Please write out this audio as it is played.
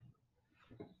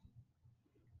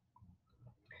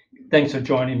Thanks for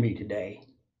joining me today.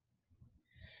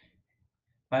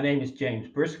 My name is James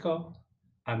Briscoe.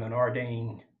 I'm an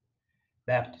ordained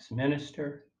Baptist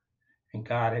minister, and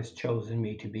God has chosen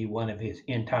me to be one of his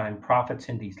end time prophets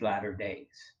in these latter days.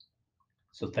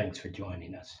 So thanks for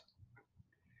joining us.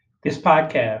 This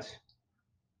podcast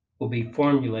will be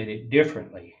formulated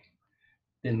differently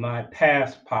than my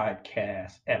past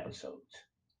podcast episodes.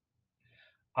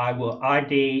 I will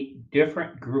ID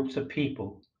different groups of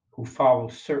people who follow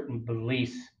certain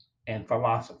beliefs and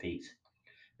philosophies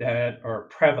that are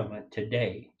prevalent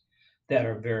today that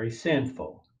are very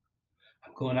sinful.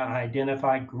 I'm going to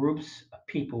identify groups of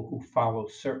people who follow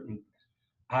certain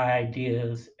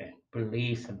ideas and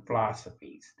beliefs and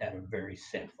philosophies that are very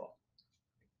sinful.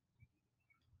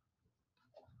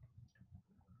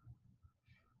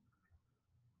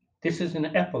 This is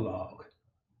an epilogue.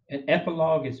 An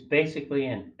epilogue is basically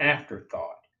an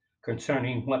afterthought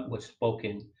concerning what was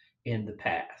spoken in the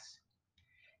past.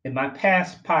 In my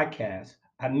past podcast,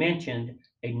 I mentioned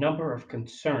a number of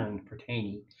concerns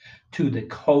pertaining to the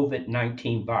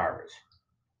COVID-19 virus.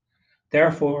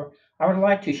 Therefore, I would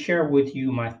like to share with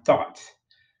you my thoughts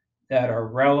that are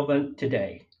relevant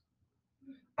today.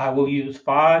 I will use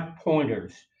 5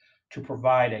 pointers to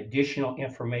provide additional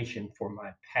information for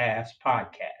my past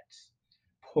podcasts.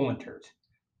 Pointers,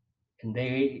 and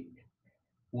they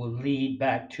will lead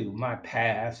back to my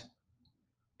past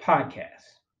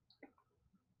podcasts.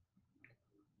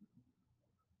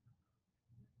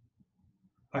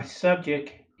 My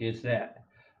subject is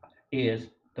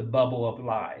the bubble of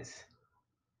lies,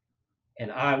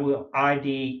 and I will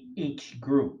ID each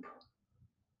group,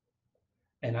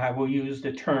 and I will use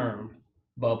the term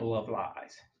bubble of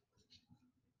lies.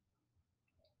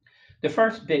 The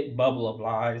first big bubble of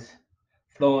lies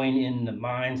flowing in the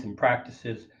minds and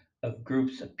practices of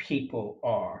groups of people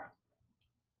are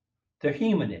the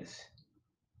humanists.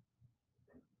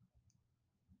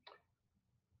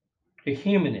 The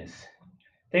humanists,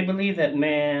 they believe that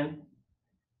man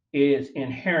is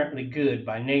inherently good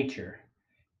by nature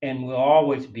and will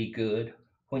always be good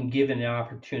when given the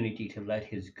opportunity to let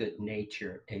his good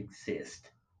nature exist.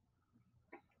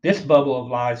 This bubble of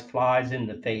lies flies in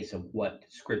the face of what the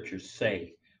scriptures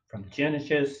say from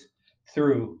Genesis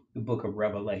through the book of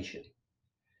Revelation.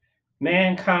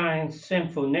 Mankind's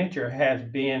sinful nature has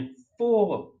been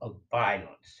full of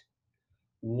violence,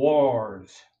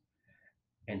 wars,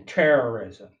 and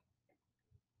terrorism.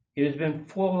 It has been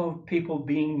full of people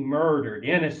being murdered,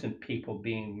 innocent people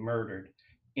being murdered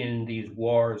in these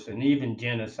wars and even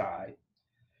genocide.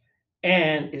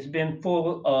 And it's been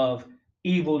full of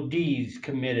evil deeds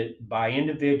committed by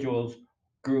individuals,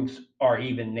 groups, or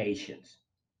even nations.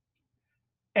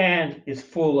 And it's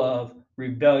full of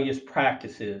rebellious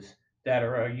practices that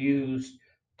are used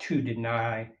to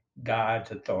deny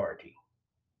God's authority.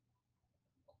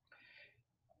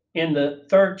 In the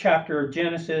third chapter of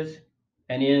Genesis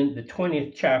and in the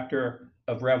 20th chapter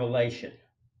of Revelation,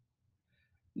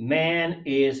 man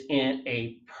is in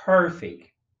a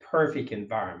perfect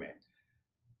environment.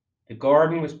 The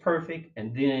garden was perfect,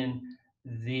 and then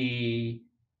the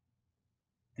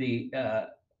uh,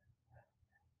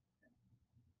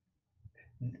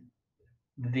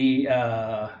 the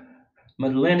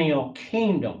millennial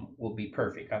kingdom will be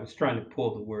perfect. I was trying to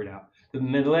pull the word out. The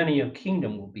millennial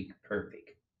kingdom will be perfect.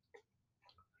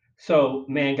 So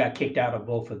man got kicked out of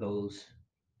both of those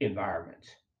environments.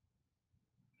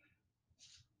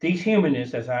 These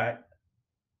humanists, as I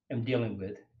am dealing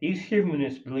with, these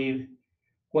humanists believe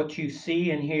what you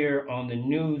see and hear on the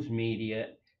news media,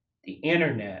 the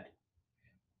internet,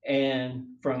 and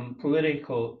from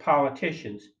political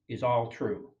politicians is all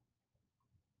true.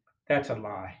 That's a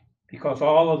lie because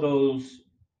all of those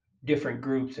different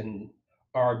groups and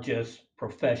are just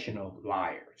professional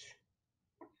liars.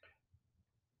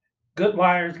 Good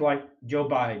liars like Joe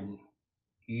Biden,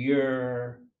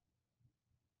 your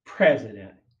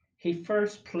president, he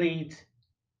first pleads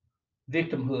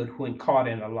victimhood when caught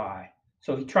in a lie.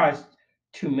 So he tries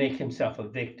to make himself a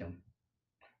victim.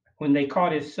 When they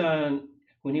caught his son,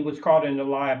 when he was caught in the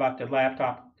lie about the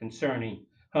laptop concerning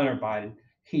Hunter Biden,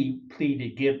 he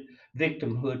pleaded give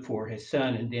victimhood for his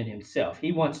son and then himself.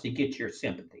 He wants to get your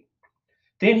sympathy.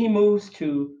 Then he moves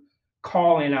to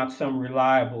calling out some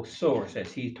reliable source,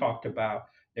 as he talked about.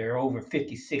 There are over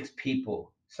 56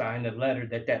 people signed a letter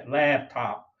that that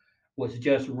laptop was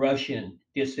just Russian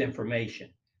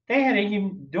disinformation. They had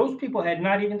even those people had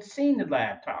not even seen the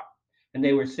laptop, and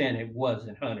they were saying it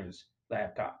wasn't Hunter's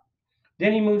laptop.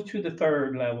 Then he moves to the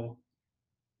third level,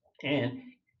 and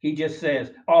he just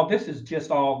says, "Oh, this is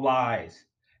just all lies,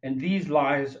 and these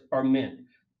lies are meant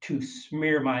to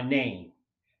smear my name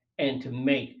and to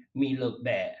make me look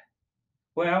bad."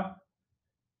 Well,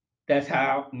 that's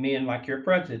how men like your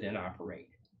president operate.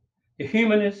 The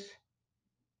humanists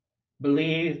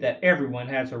believe that everyone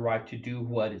has a right to do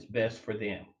what is best for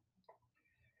them.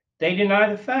 They deny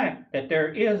the fact that there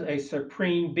is a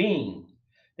supreme being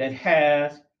that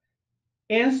has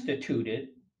instituted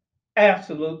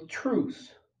absolute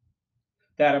truths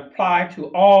that apply to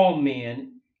all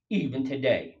men even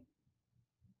today.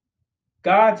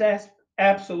 God's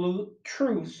absolute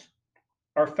truths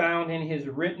are found in his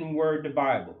written word, the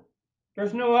Bible.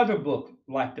 There's no other book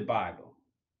like the Bible.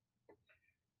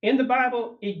 In the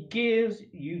Bible, it gives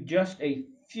you just a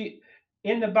few.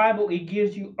 In the Bible, it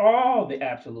gives you all the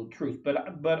absolute truth,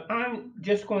 but I'm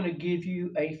just going to give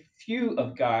you a few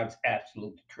of God's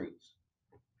absolute truths.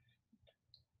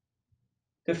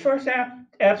 The first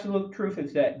absolute truth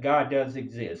is that God does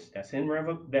exist.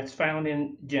 That's found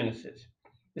in Genesis.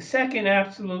 The second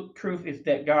absolute truth is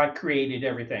that God created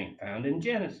everything, found in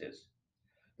Genesis.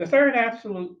 The third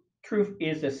absolute truth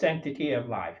is the sanctity of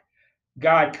life.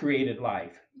 God created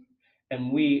life,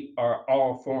 and we are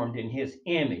all formed in his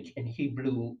image, and he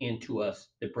blew into us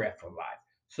the breath of life.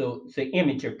 So the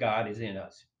image of God is in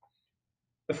us.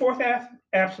 The fourth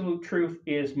absolute truth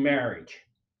is marriage.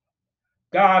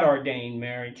 God ordained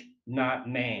marriage, not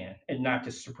man, and not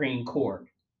the Supreme Court.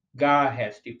 God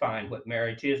has defined what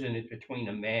marriage is, and it's between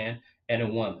a man and a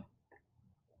woman.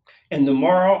 And the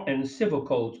moral and civil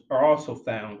codes are also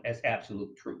found as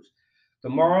absolute truths. The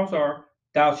morals are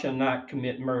thou shalt not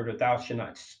commit murder, thou shalt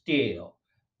not steal,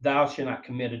 thou shalt not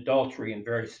commit adultery, and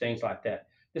various things like that.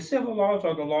 The civil laws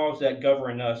are the laws that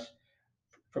govern us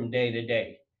from day to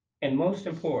day. And most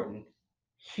important,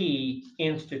 he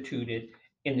instituted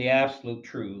in the absolute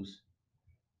truths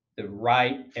the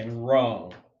right and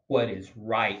wrong, what is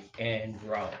right and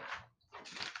wrong.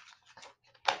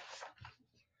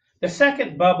 The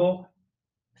second bubble,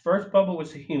 first bubble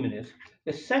was the humanist.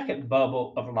 The second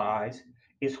bubble of lies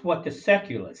is what the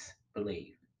secularists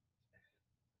believe.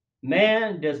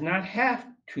 Man does not have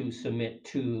to submit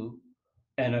to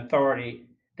an authority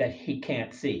that he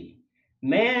can't see.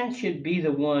 Man should be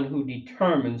the one who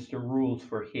determines the rules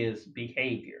for his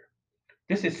behavior.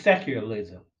 This is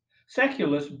secularism.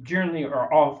 Secularists generally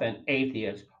are often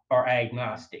atheists or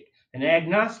agnostic. An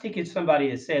agnostic is somebody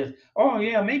that says, oh,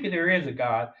 yeah, maybe there is a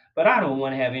God, but I don't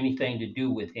want to have anything to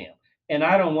do with him. And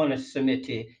I don't want to submit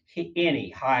to any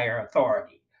higher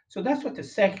authority. So that's what the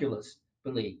secularists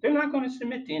believe. They're not going to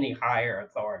submit to any higher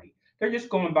authority. They're just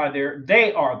going by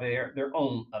they are their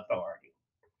own authority.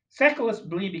 Secularists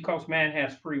believe because man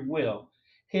has free will,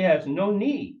 he has no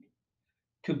need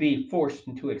to be forced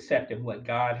into accepting what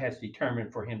God has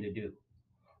determined for him to do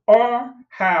or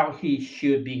how he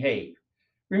should behave.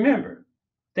 Remember,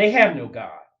 they have no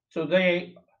God, so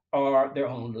they are their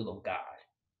own little God.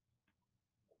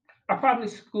 Our public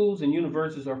schools and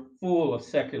universities are full of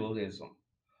secularism.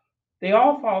 They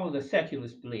all follow the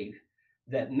secularist belief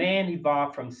that man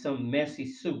evolved from some messy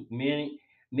soup many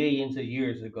millions of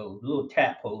years ago, little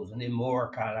tadpoles, and then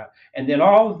more kind of, and then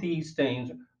all of these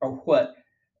things are what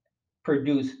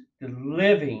produce the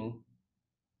living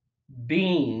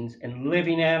beings and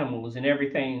living animals and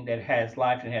everything that has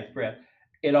life and has breath.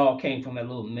 It all came from a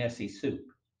little messy soup.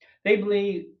 They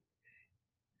believe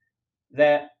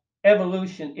that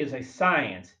evolution is a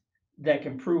science that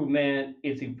can prove man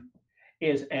is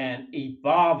an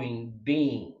evolving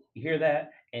being. You hear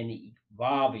that? An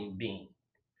evolving being.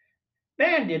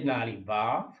 Man did not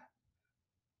evolve,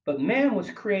 but man was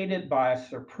created by a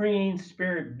supreme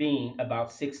spirit being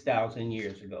about 6,000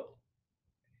 years ago.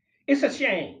 It's a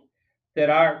shame that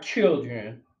our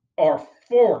children are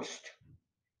forced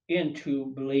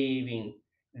into believing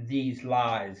these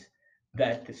lies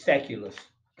that the secularists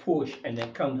push and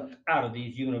that comes out of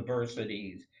these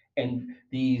universities and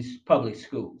these public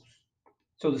schools.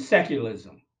 So the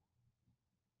secularism,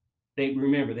 they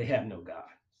remember they have no God.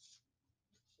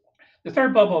 The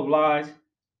third bubble of lies,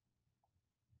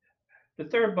 the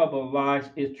third bubble of lies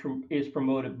is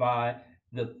promoted by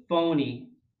the phony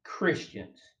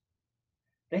Christians.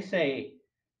 They say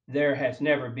there has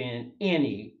never been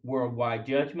any worldwide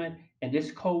judgment, and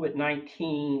this COVID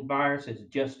 19 virus is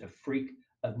just a freak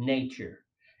of nature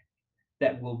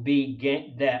that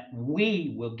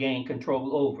we will gain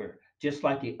control over, just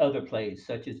like the other plagues,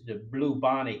 such as the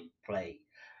bubonic plague,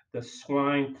 the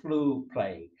swine flu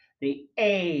plague, the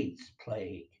AIDS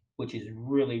plague, which is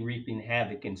really reaping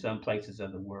havoc in some places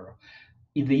of the world,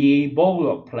 the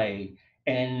Ebola plague,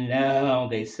 and now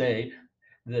they say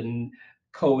the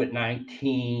COVID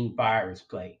 19 virus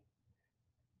plague.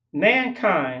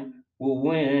 Mankind will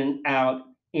win out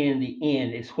in the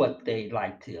end, is what they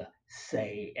like to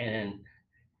say and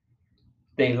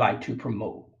they like to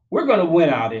promote. We're going to win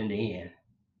out in the end.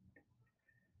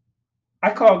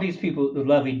 I call these people the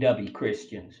lovey-dovey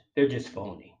Christians. They're just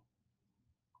phony.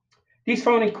 These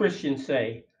phony Christians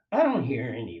say, I don't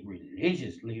hear any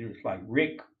religious leaders like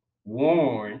Rick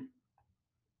Warren,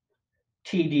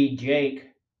 T.D.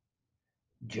 Jake,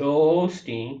 Joel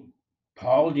Osteen,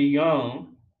 Paul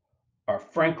DeYoung, or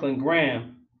Franklin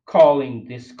Graham calling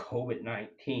this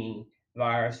COVID-19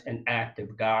 virus an act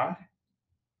of God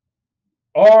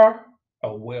or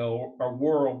a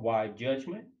worldwide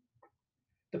judgment.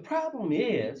 The problem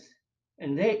is,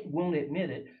 and they won't admit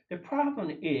it, the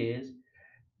problem is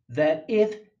that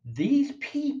if these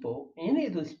people, any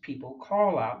of these people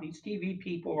call out, these TV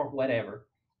people or whatever,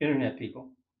 internet people,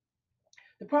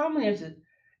 the problem is that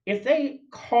if they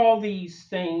call these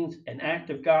things an act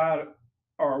of God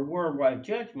or a worldwide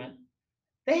judgment,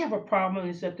 they have a problem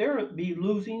is that they'll be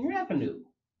losing revenue.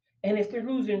 And if they're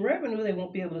losing revenue, they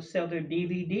won't be able to sell their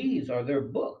DVDs or their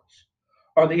books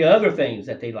or the other things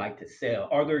that they like to sell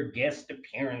or their guest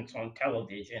appearance on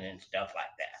television and stuff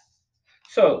like that.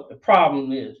 So the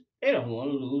problem is they don't want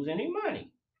to lose any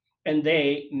money. And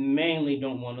they mainly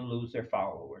don't want to lose their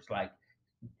followers, like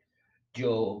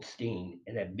Joel Steen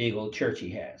and that big old church he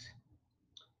has.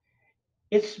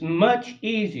 It's much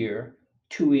easier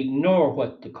to ignore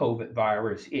what the COVID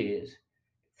virus is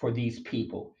for these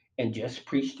people and just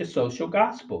preach the social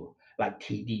gospel like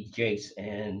T.D. Jakes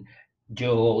and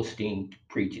Joel Osteen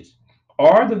preaches,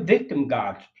 or the victim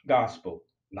gospel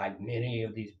like many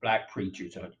of these black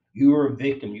preachers are. You're a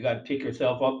victim. You got to pick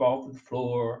yourself up off the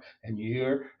floor, and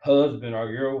your husband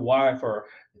or your wife or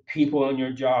the people on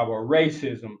your job or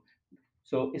racism.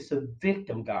 So it's a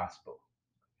victim gospel,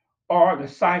 or the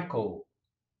psycho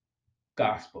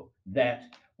gospel. That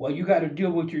well, you got to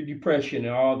deal with your depression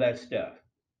and all that stuff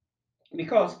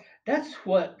because that's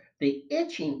what the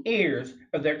itching ears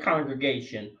of their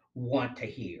congregation want to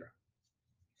hear.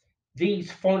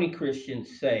 These phony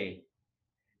Christians say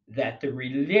that the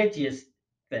religious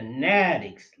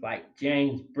fanatics like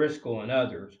James Briscoe and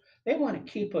others, they want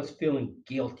to keep us feeling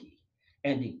guilty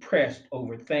and depressed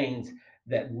over things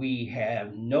that we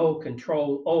have no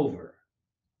control over.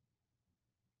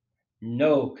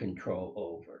 No control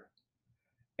over.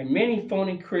 And many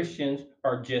phony Christians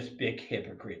are just big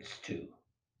hypocrites too.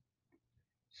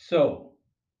 So,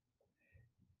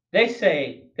 they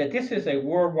say that this is a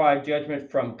worldwide judgment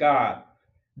from God.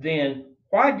 Then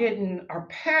why didn't our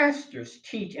pastors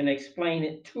teach and explain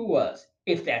it to us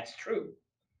if that's true?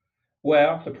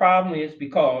 Well, the problem is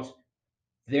because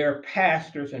their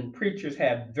pastors and preachers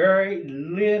have very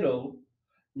little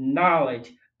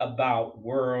knowledge about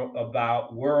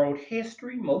world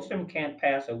history. Most of them can't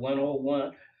pass a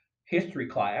 101 history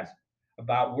class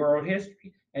about world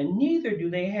history, and neither do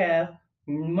they have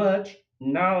much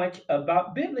knowledge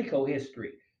about biblical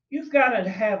history. You've got to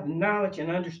have knowledge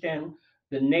and understand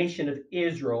the nation of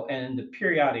Israel and the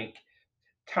periodic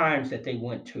times that they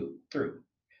went through.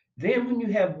 Then, when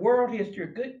you have world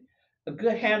history, a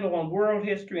good handle on world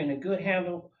history and a good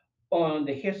handle on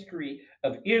the history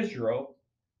of Israel,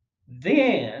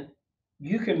 then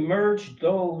you can merge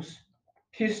those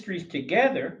histories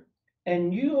together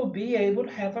and you'll be able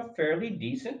to have a fairly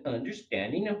decent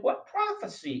understanding of what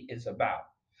prophecy is about.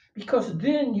 Because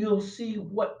then you'll see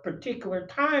what particular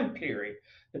time period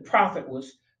the prophet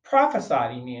was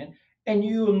prophesying in, and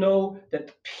you'll know that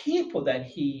the people that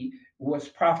he was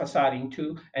prophesying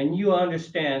to, and you'll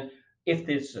understand if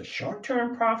it's a short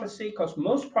term prophecy, because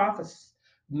most prophets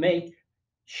make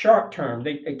short term.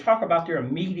 They talk about their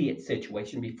immediate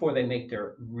situation before they make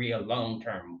their real long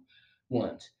term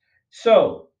ones.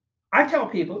 So I tell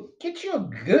people, get you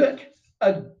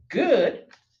a good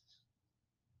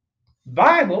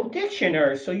Bible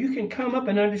dictionary so you can come up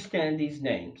and understand these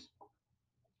names.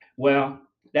 Well,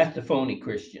 that's the phony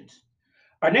Christians.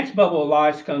 Our next bubble of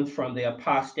lies comes from the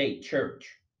apostate church.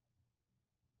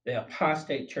 The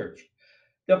apostate church.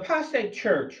 The apostate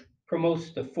church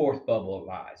promotes the fourth bubble of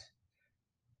lies.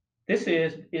 This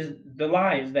is the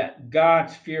lie is that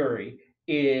God's fury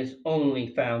is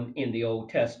only found in the Old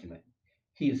Testament.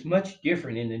 He is much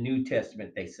different in the New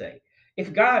Testament, they say.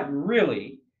 If God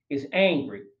really is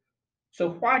angry,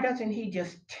 so why doesn't he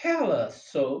just tell us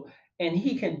so and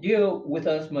he can deal with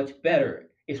us much better?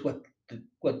 Is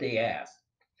what they ask.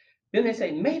 Then they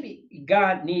say maybe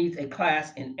God needs a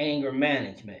class in anger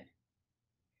management.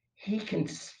 He can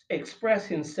express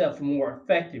himself more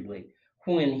effectively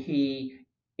when he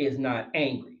is not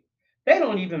angry. They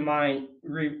don't even mind.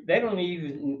 They don't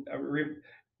even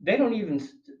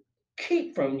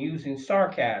keep from using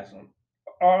sarcasm,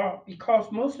 or because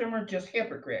most of them are just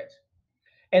hypocrites.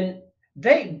 And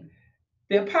they,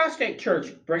 the apostate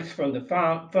church breaks from the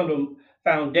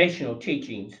foundational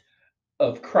teachings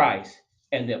of Christ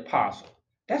and the apostle.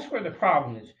 That's where the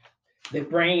problem is. They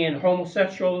bring in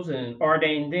homosexuals and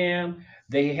ordain them.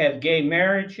 They have gay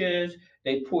marriages.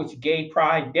 They push gay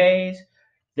pride days.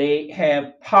 They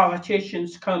have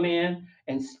politicians come in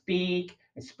and speak,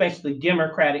 especially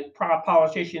Democratic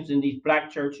politicians in these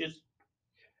black churches.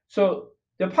 So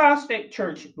the apostate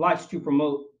church likes to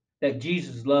promote that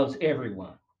Jesus loves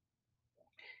everyone.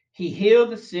 He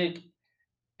healed the sick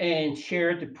and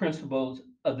shared the principles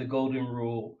of the golden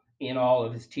rule in all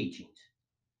of his teachings.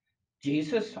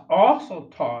 Jesus also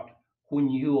taught when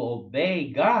you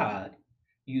obey God,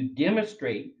 you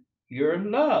demonstrate your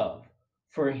love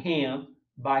for him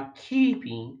by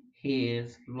keeping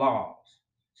his laws.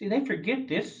 See, they forget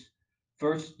this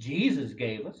verse Jesus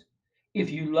gave us. If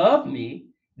you love me,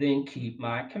 then keep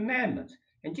my commandments.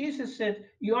 And Jesus said,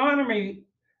 you honor me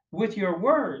with your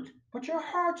words, but your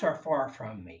hearts are far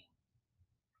from me.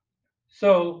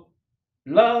 So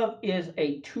love is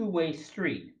a two-way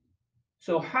street.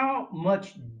 So, how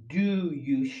much do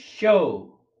you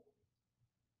show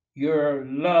your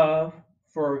love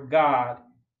for God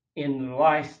in the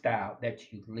lifestyle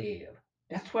that you live?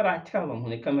 That's what I tell them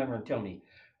when they come over and tell me,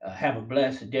 have a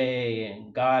blessed day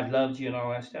and God loves you and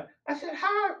all that stuff. I said,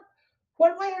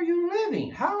 what way are you living?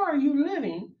 How are you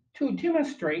living to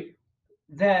demonstrate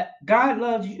that God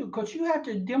loves you? Because you have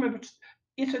to demonstrate,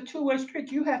 it's a two-way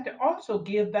street. You have to also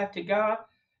give back to God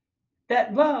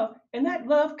that love, and that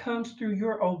love comes through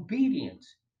your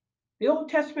obedience. The Old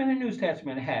Testament and New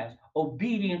Testament has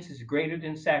obedience is greater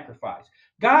than sacrifice.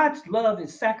 God's love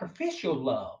is sacrificial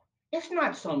love. It's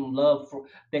not some love for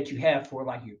that you have for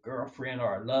like your girlfriend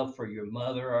or a love for your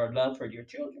mother or a love for your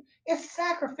children. It's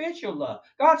sacrificial love.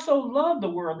 God so loved the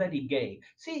world that he gave.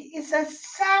 See, it's a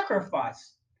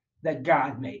sacrifice that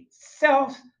God made.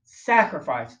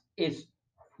 Self-sacrifice is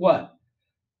what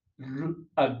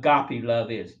agape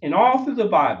love is. And all through the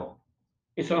Bible,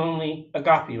 it's only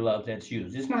agape love that's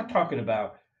used. It's not talking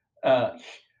about uh,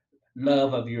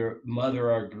 love of your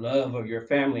mother or love of your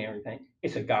family or everything.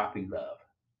 It's agape love.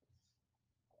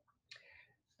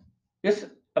 This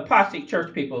apostate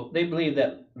church people, they believe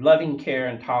that loving care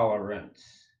and tolerance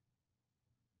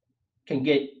can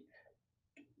get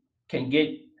can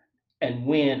get and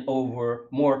win over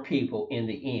more people in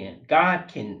the end. God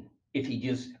can, if he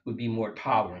just would be more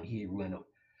tolerant, he'd win them.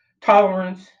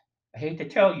 Tolerance, I hate to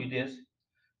tell you this,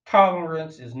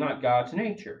 tolerance is not God's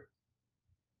nature.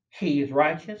 He is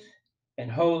righteous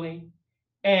and holy,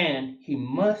 and he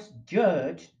must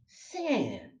judge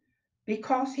sin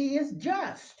because he is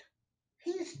just.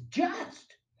 He's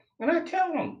just. And I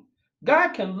tell him, God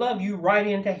can love you right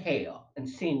into hell and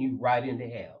send you right into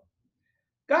hell.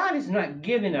 God is not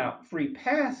giving out free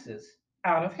passes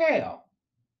out of hell.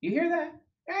 You hear that?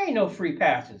 There ain't no free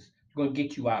passes going to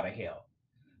get you out of hell.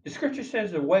 The scripture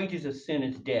says the wages of sin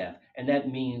is death, and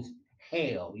that means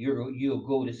hell. You'll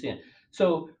go to sin.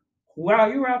 So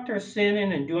while you're out there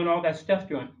sinning and doing all that stuff,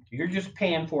 you're just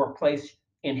paying for a place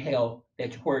in hell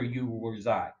that's where you will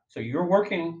reside. So you're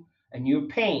working and you're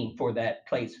paying for that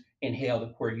place in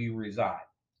hell where you reside.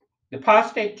 The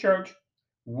apostate church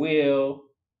will,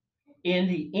 in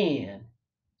the end,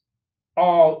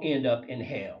 all end up in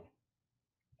hell.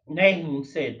 Nahum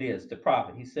said this, the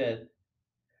prophet. He said,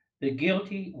 the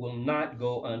guilty will not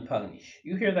go unpunished.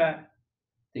 You hear that?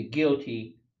 The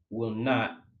guilty will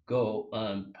not go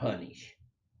unpunished.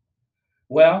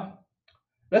 Well,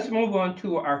 let's move on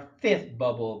to our fifth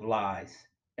bubble of lies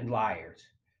and liars.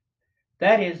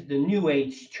 That is the New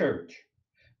Age church.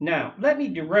 Now, let me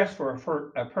digress for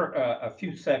a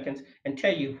few seconds and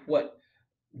tell you what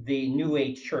the New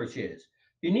Age church is.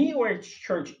 The New Age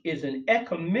church is an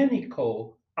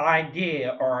ecumenical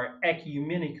idea or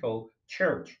ecumenical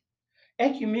church.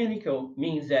 Ecumenical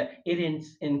means that it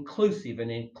is inclusive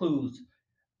and includes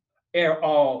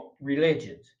all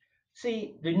religions.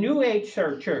 See, the New Age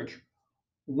church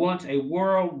wants a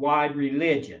worldwide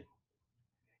religion,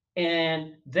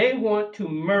 and they want to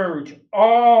merge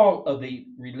all of the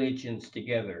religions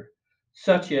together,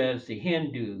 such as the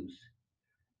Hindus,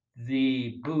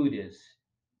 the Buddhists,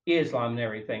 Islam, and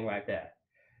everything like that.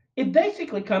 It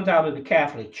basically comes out of the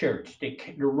Catholic Church, the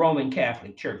Roman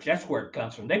Catholic Church. That's where it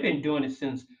comes from. They've been doing it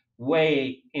since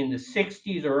way in the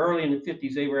 60s or early in the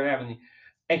 50s. They were having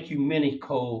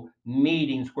ecumenical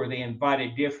meetings where they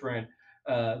invited different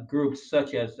groups,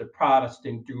 such as the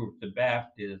Protestant group, the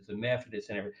Baptists, the Methodists,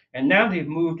 and everything. And now they've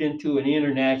moved into an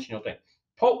international thing.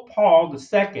 Pope Paul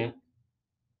II,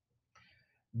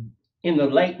 in the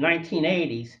late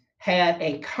 1980s, had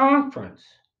a conference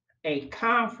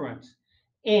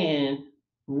in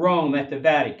Rome at the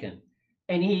Vatican.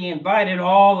 And he invited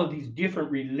all of these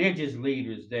different religious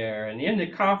leaders there. And in the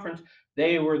conference,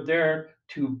 they were there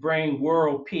to bring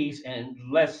world peace and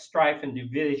less strife and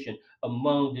division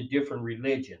among the different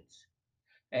religions.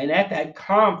 And at that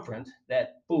conference,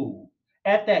 that fool,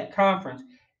 at that conference,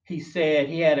 he said,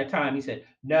 he had a time, he said,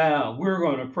 now we're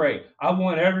going to pray. I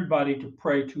want everybody to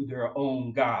pray to their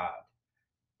own God.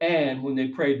 And when they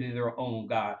pray to their own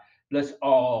God, let's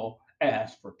all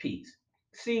ask for peace.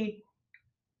 See,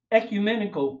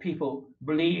 ecumenical people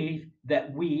believe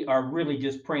that we are really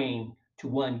just praying to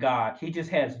one God. He just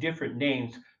has different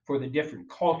names for the different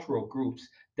cultural groups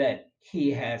that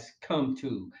he has come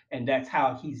to, and that's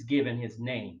how he's given his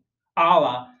name.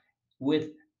 Allah,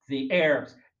 with the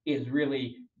Arabs, is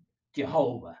really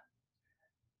Jehovah.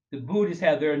 The Buddhists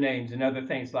have their names and other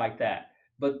things like that,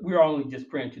 but we're only just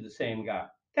praying to the same God.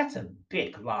 That's a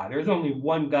big lie. There's only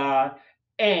one God,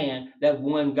 and that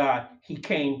one God, he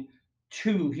came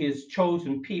to his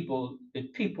chosen people, the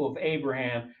people of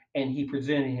Abraham, and he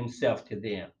presented himself to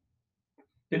them.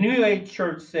 The New Age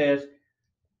Church says,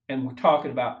 and we're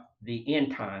talking about the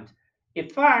end times,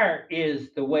 if fire is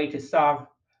the way to solve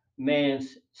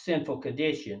man's sinful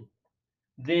condition,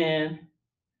 then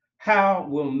how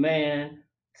will man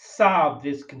solve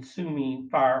this consuming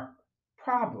fire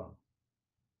problem?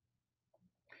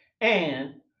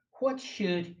 And what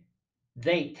should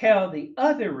they tell the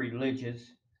other religions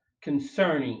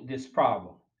concerning this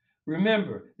problem?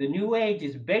 Remember, the New Age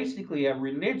is basically a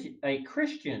religion, a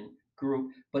Christian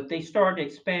group, but they started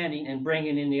expanding and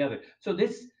bringing in the other. So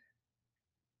this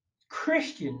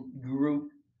Christian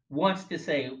group wants to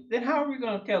say, then how are we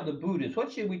going to tell the Buddhists?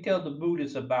 What should we tell the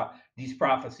Buddhists about these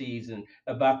prophecies and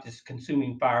about this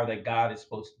consuming fire that God is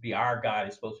supposed to be, our God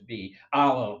is supposed to be,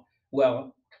 Allah?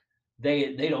 Well,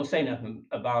 they don't say nothing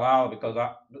about Allah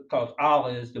because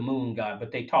Allah is the moon god,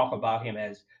 but they talk about him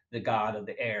as the God of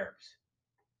the Arabs.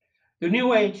 The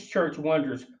New Age church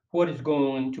wonders what is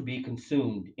going to be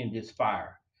consumed in this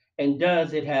fire, and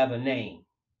does it have a name?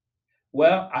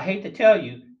 Well, I hate to tell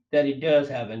you that it does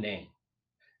have a name.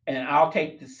 And I'll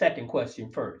take the second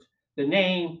question first. The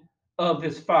name of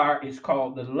this fire is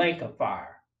called the lake of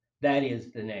fire. That is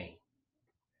the name.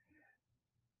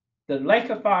 The lake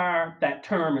of fire, that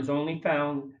term is only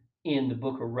found in the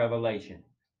book of Revelation.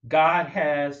 God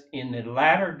has, in the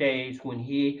latter days, when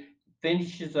he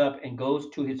finishes up and goes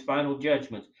to his final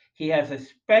judgments, he has a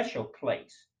special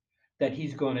place that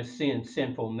he's going to send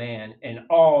sinful man and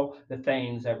all the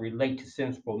things that relate to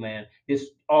sinful man,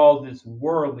 all this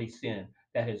worldly sin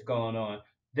that has gone on.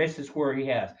 This is where he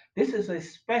has. This is a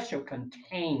special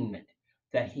containment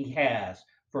that he has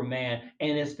for man,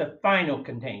 and it's the final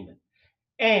containment.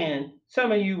 And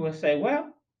some of you will say,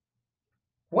 well,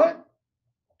 what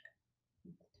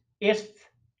is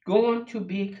going to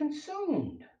be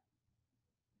consumed?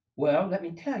 Well, let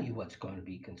me tell you what's going to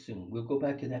be consumed. We'll go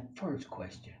back to that first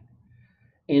question.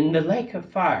 In the lake of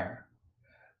fire,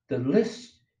 the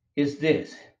list is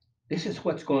this. This is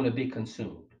what's going to be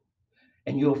consumed.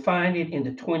 And you'll find it in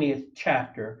the 20th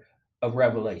chapter of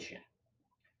Revelation.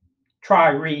 Try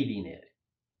reading it.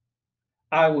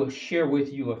 I will share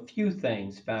with you a few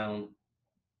things found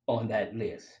on that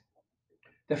list.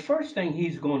 The first thing God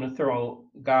is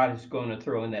going to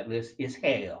throw in that list is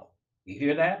hell. You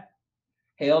hear that?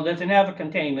 Hell doesn't have a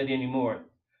containment anymore.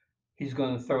 He's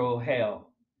going to throw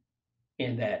hell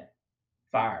in that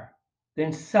fire.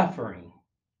 Then suffering,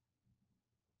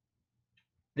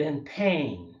 then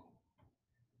pain,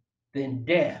 then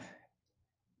death,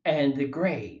 and the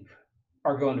grave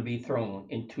are going to be thrown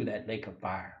into that lake of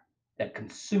fire, that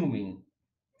consuming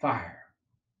fire.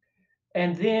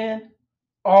 And then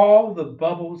all the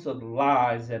bubbles of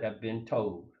lies that have been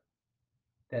told,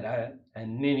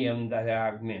 and many of them that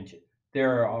I've mentioned,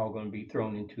 they're all going to be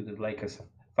thrown into the lake of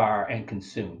fire and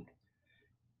consumed.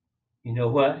 You know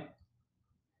what?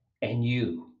 And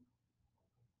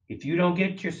if you don't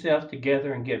get yourself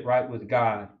together and get right with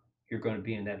God, you're going to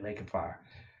be in that lake of fire.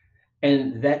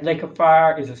 And that lake of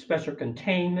fire is a special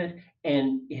containment,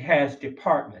 and it has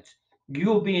departments.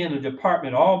 You'll be in a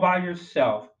department all by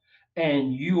yourself,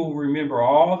 and you'll remember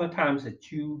all the times that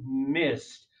you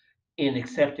missed in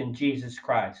accepting Jesus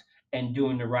Christ and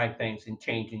doing the right things and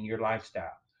changing your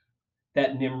lifestyle.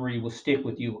 That memory will stick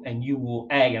with you, and you will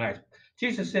agonize.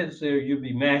 Jesus says there you'll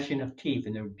be gnashing of teeth,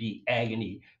 and there will be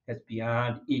agony that's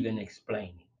beyond even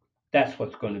explaining. That's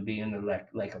what's going to be in the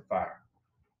lake of fire.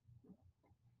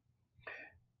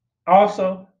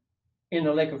 Also, in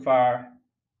the lake of fire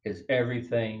is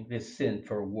everything this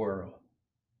sinful world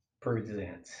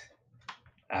presents.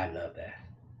 I love that.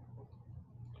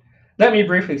 Let me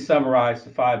briefly summarize the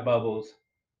five bubbles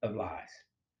of lies.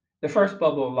 The first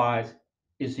bubble of lies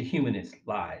is the humanist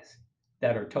lies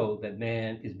that are told that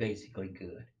man is basically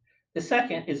good. The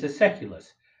second is the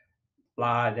secularist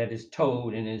lie that is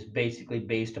told and is basically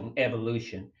based on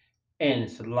evolution. And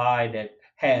it's a lie that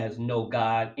has no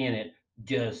God in it,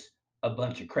 just a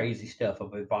bunch of crazy stuff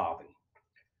of evolving.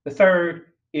 The third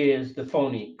is the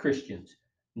phony Christians.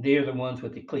 They're the ones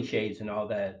with the cliches and all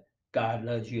that. God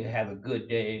loves you, have a good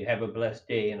day, have a blessed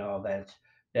day, and all that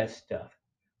stuff.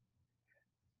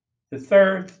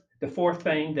 The fourth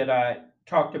thing that I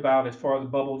talked about as far as the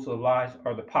bubbles of lies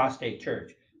are the apostate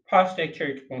church. Apostate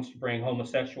church wants to bring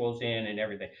homosexuals in and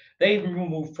everything. They've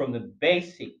removed from the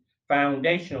basic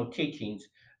foundational teachings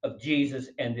of Jesus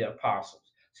and the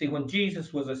apostles. See, when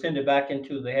Jesus was ascended back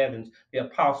into the heavens, the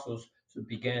apostles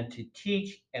began to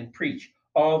teach and preach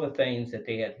all the things that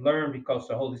they had learned because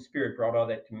the Holy Spirit brought all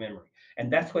that to memory.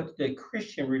 And that's what the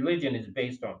Christian religion is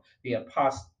based on, the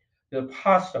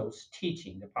apostles'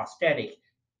 teaching, the apostatic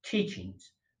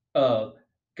teachings of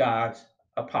God's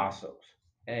apostles.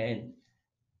 And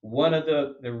one of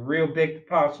the real big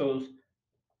apostles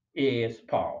is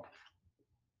Paul.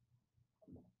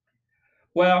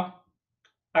 Well,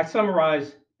 I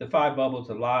summarized the five bubbles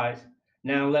of lies.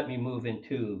 Now let me move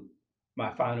into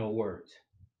my final words.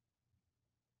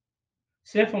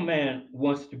 Sinful man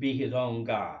wants to be his own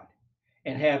God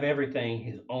and have everything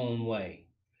his own way.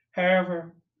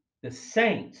 However, the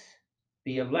saints,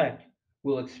 the elect,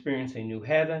 will experience a new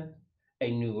heaven, a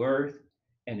new earth,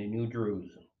 and a new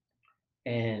Jerusalem.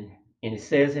 And it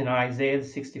says in Isaiah, the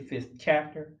 65th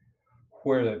chapter,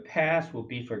 where the past will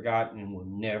be forgotten and will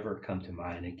never come to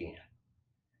mind again.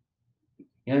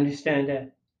 You understand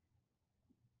that?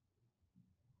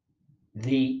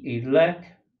 The elect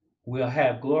will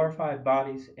have glorified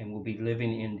bodies and will be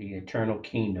living in the eternal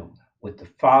kingdom with the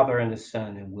Father and the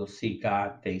Son, and will see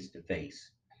God face to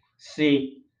face.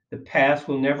 See, the past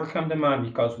will never come to mind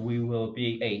because we will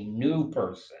be a new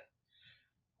person.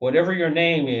 Whatever your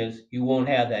name is, you won't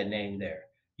have that name there.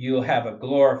 You'll have a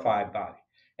glorified body.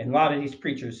 And a lot of these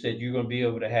preachers said you're going to be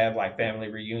able to have like family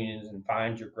reunions and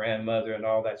find your grandmother and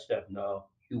all that stuff. No,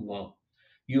 you won't.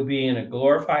 You'll be in a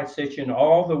glorified situation.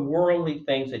 All the worldly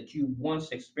things that you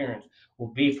once experienced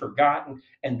will be forgotten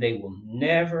and they will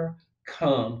never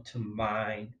come to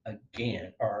mind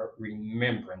again or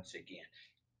remembrance again.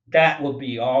 That will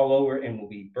be all over and will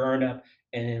be burned up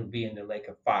and it'll be in the lake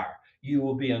of fire. You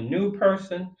will be a new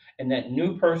person, and that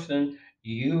new person,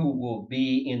 you will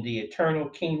be in the eternal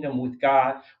kingdom with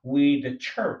God. We, the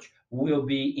church, will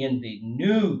be in the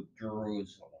new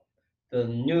Jerusalem, the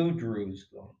new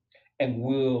Jerusalem, and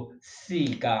we'll see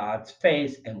God's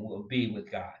face and we'll be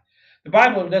with God. The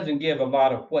Bible doesn't give a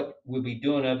lot of what we'll be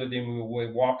doing other than we'll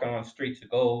be walking on streets of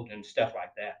gold and stuff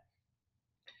like that.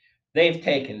 They've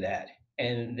taken that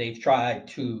and they've tried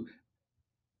to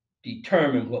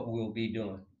determine what we'll be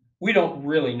doing. We don't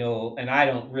really know, and I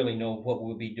don't really know what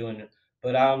we'll be doing,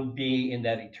 but I'll be in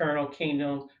that eternal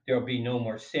kingdom. There'll be no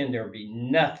more sin. There'll be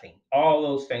nothing. All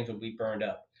those things will be burned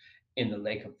up in the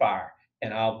lake of fire.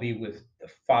 And I'll be with the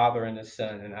Father and the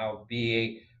Son, and I'll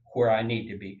be where I need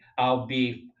to be. I'll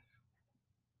be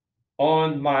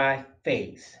on my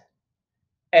face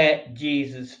at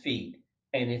Jesus' feet.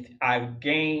 And if I've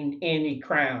gained any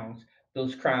crowns,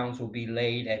 those crowns will be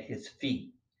laid at his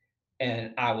feet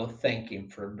and I will thank him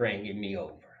for bringing me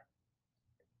over.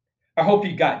 I hope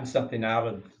you've gotten something out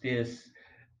of this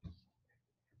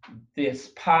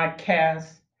podcast,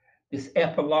 this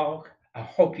epilogue. I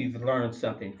hope you've learned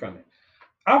something from it.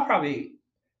 I'll probably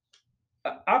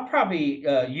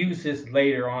use this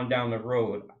later on down the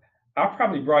road. I'll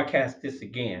probably broadcast this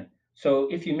again. So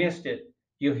if you missed it,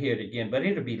 you'll hear it again, but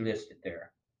it'll be listed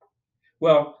there.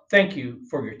 Well, thank you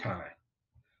for your time.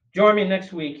 Join me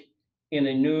next week in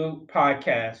a new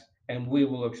podcast, and we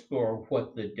will explore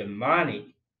what the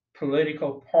demonic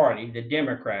political party, the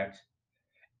Democrats,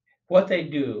 what they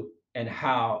do and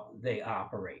how they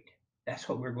operate. That's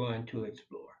what we're going to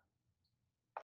explore.